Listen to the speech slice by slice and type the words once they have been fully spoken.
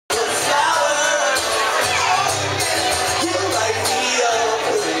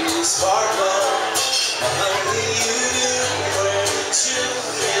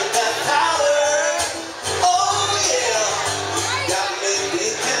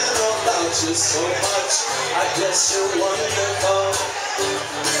you so much. I guess you're wonderful.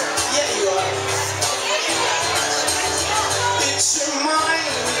 Yeah, you are. It's your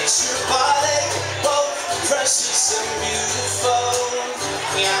mind, it's your body, both precious and beautiful.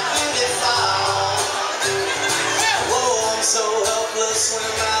 Yeah, beautiful. Whoa, I'm so helpless when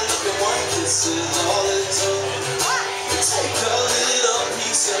I look at one kiss is all it